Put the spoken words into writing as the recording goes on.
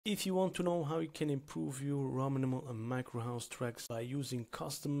If you want to know how you can improve your Rominimal and micro house tracks by using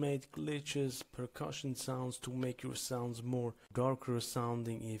custom-made glitches, percussion sounds to make your sounds more darker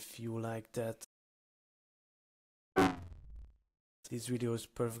sounding, if you like that, this video is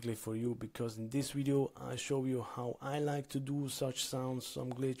perfectly for you, because in this video I show you how I like to do such sounds,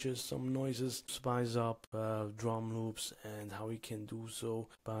 some glitches, some noises, spice up drum loops, and how you can do so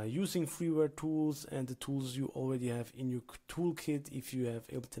by using freeware tools and the tools you already have in your toolkit if you have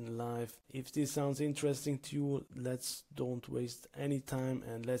Ableton Live. If this sounds interesting to you, let's don't waste any time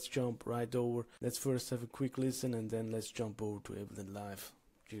and let's jump right over. Let's first have a quick listen and then let's jump over to Ableton Live.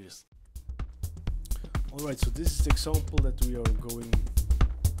 Cheers. Alright, so this is the example that we are going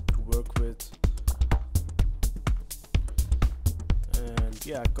to work with, and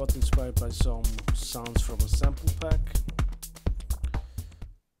yeah, I got inspired by some sounds from a sample pack.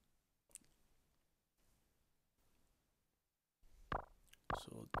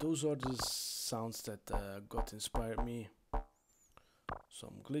 So those are the sounds that got inspired me,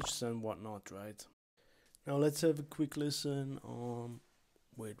 some glitches and whatnot, right? Now let's have a quick listen on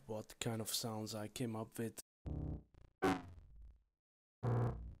with what kind of sounds I came up with.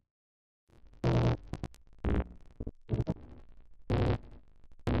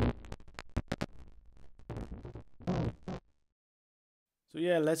 So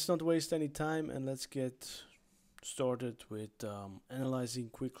yeah, let's not waste any time and let's get started with analyzing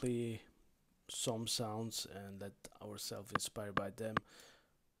quickly some sounds and let ourselves inspire by them.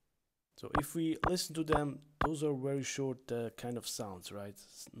 So if we listen to them, those are very short kind of sounds, right?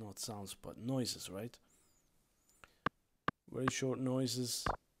 Not sounds, but noises, right? Very short noises,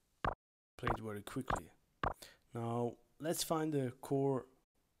 played very quickly. Now let's find the core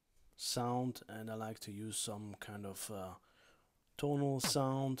sound, and I like to use some kind of tonal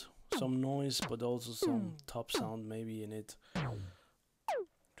sound, some noise, but also some top sound maybe in it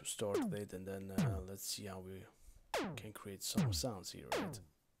to start with, and then let's see how we can create some sounds here, right?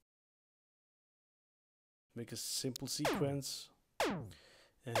 Make a simple sequence,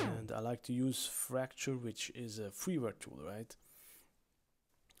 and I like to use Fracture, which is a freeware tool, right?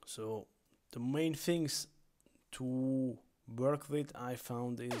 So the main things to work with I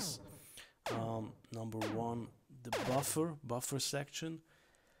found is number one, the buffer section,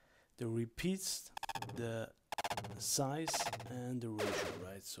 the repeats, the size, and the ratio,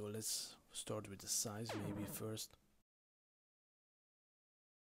 right? So let's start with the size maybe first.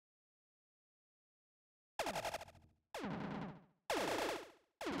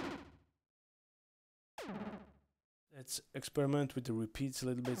 Let's experiment with the repeats a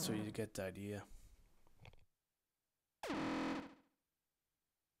little bit so you get the idea.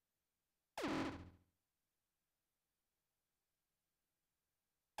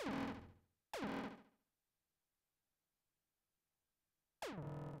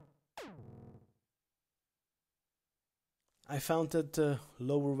 I found that the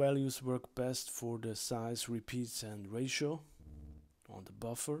lower values work best for the size, repeats, and ratio on the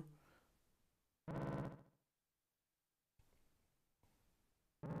buffer.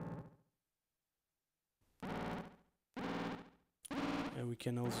 And we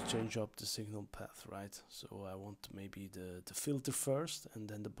can also change up the signal path, right? So I want maybe the filter first, and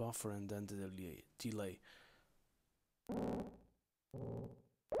then the buffer, and then the delay.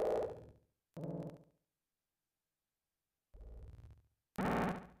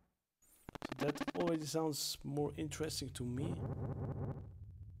 So that already sounds more interesting to me.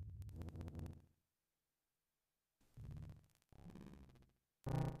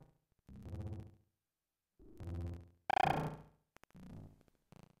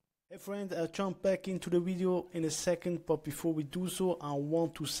 Hey friend, I'll jump back into the video in a second, but before we do so, I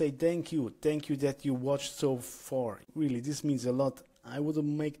want to say thank you. Thank you that you watched so far. Really, this means a lot. I wouldn't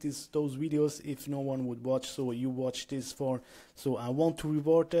make those videos if no one would watch, so you watched this far. So I want to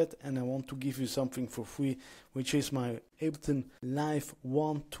reward that, and I want to give you something for free, which is my Ableton Live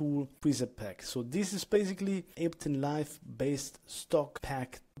One Tool preset pack. So this is basically Ableton Live based stock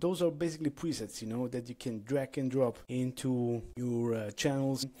pack. Those are basically presets, you know, that you can drag and drop into your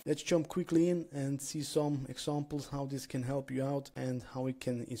channels. Let's jump quickly in and see some examples how this can help you out and how it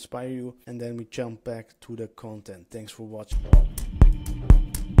can inspire you, and then we jump back to the content. Thanks for watching.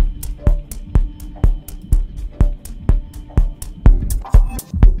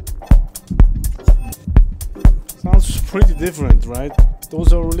 Sounds pretty different, right?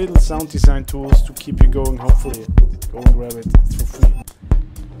 Those are little sound design tools to keep you going, hopefully. Go and grab it, it's for free.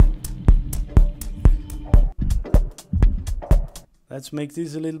 Let's make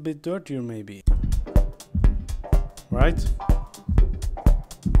this a little bit dirtier maybe. Right?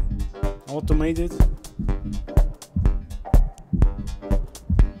 Automate it.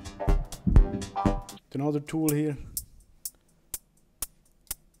 Another tool here.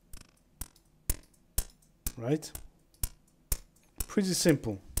 Right? Pretty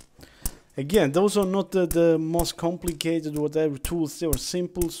simple. Again, those are not the most complicated whatever tools. They are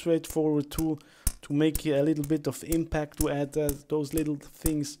simple, straightforward tool to make a little bit of impact, to add those little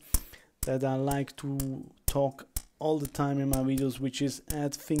things that I like to talk all the time in my videos, which is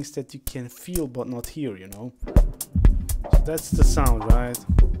add things that you can feel but not hear, you know. So that's the sound, right?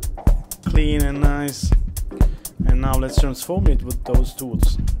 Clean and nice. And now let's transform it with those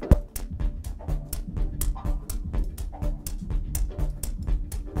tools.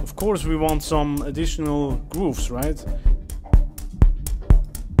 Of course we want some additional grooves, right?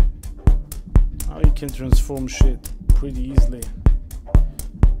 Now you can transform shit pretty easily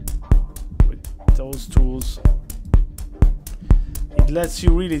with those tools. It lets you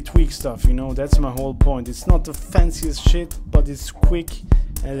really tweak stuff, you know, that's my whole point. It's not the fanciest shit, but it's quick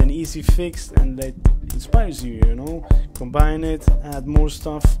and an easy fix, and that inspires you, you know. Combine it, add more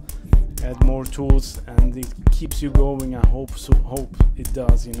stuff, add more tools, and it keeps you going. I hope it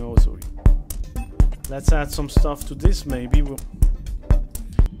does, you know. So let's add some stuff to this, maybe.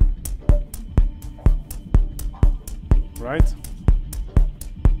 Right?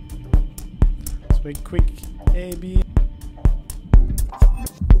 Let's make quick A-B.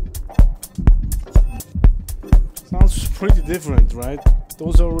 Sounds pretty different, right?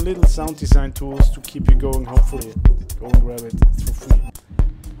 Those are little sound design tools to keep you going, hopefully. Go and grab it, it's for free.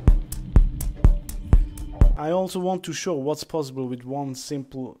 I also want to show what's possible with one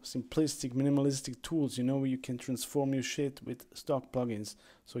simplistic, minimalistic tools, you know, you can transform your shit with stock plugins.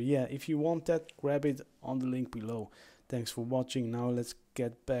 So yeah, if you want that, grab it on the link below. Thanks for watching. Now let's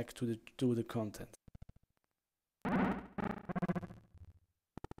get back to the content.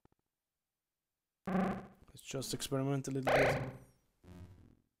 Let's just experiment a little bit.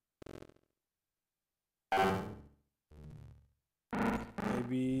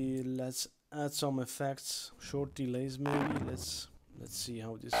 Maybe let's add some effects, short delays maybe. Let's see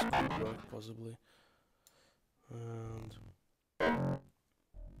how this could work possibly. And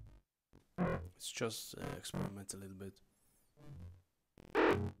let's just experiment a little bit.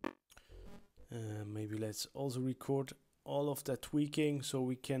 Maybe let's also record all of that tweaking so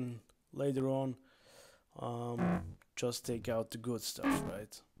we can later on just take out the good stuff,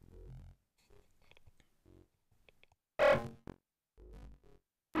 right?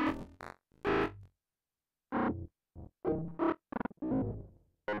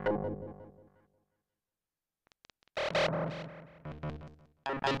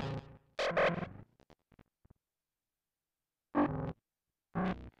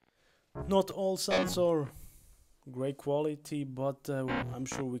 Not all sounds are great quality, but I'm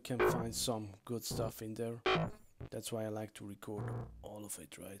sure we can find some good stuff in there. That's why I like to record all of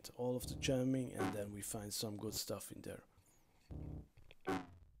it, right? All of the jamming, and then we find some good stuff in there.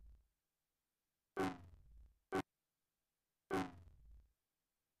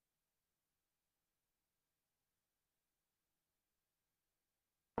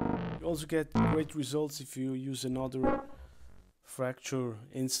 You also get great results if you use another fracture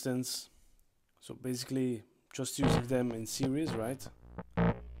instance. So basically just using them in series, right?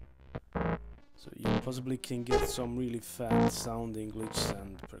 So you possibly can get some really fat sounding glitches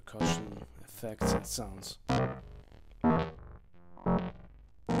and percussion effects and sounds.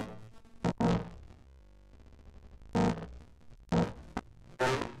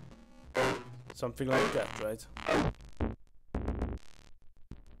 Something like that, right?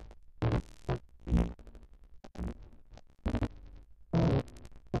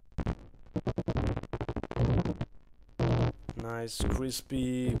 Nice,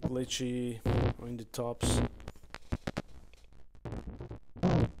 crispy, glitchy in the tops.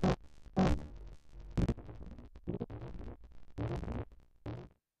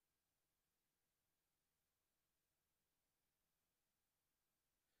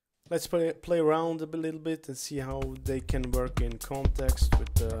 Let's play around a little bit and see how they can work in context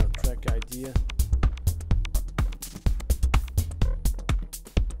with the track idea.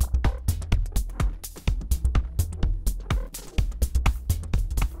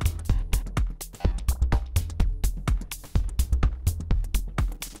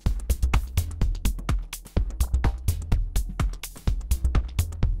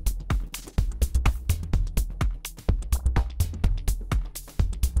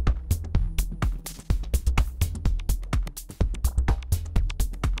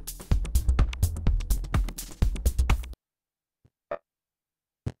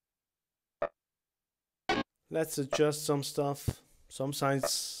 Let's adjust some stuff. Some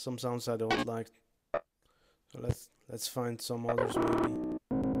sounds I don't like. So let's find some others maybe.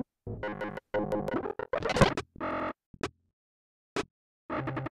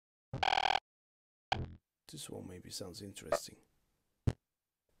 This one maybe sounds interesting.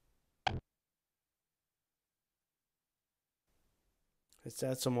 Let's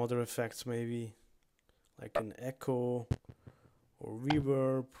add some other effects, maybe like an echo or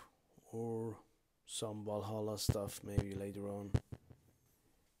reverb or some Valhalla stuff maybe later on.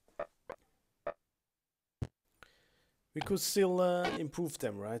 We could still improve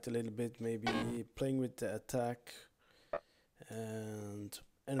them, right? A little bit, maybe playing with the attack and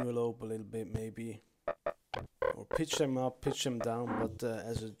envelope a little bit maybe, or pitch them up, pitch them down, but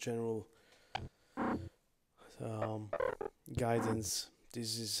as a general guidance,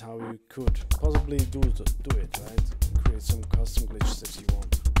 this is how you could possibly do it, right? Create some custom glitches that you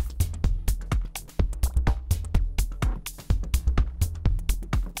want.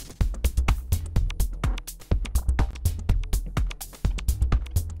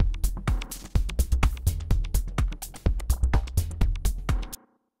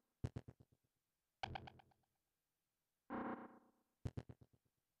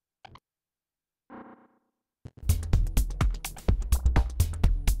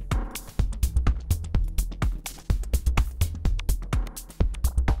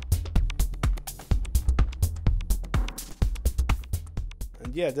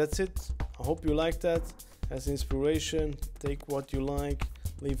 And yeah, that's it. I hope you like that as inspiration. Take what you like,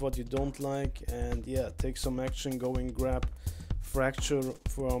 leave what you don't like, and yeah, take some action. Go and grab Fracture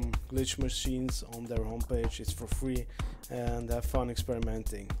from Glitch Machines on their homepage. It's for free, and have fun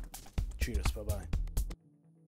experimenting. Cheers, bye bye.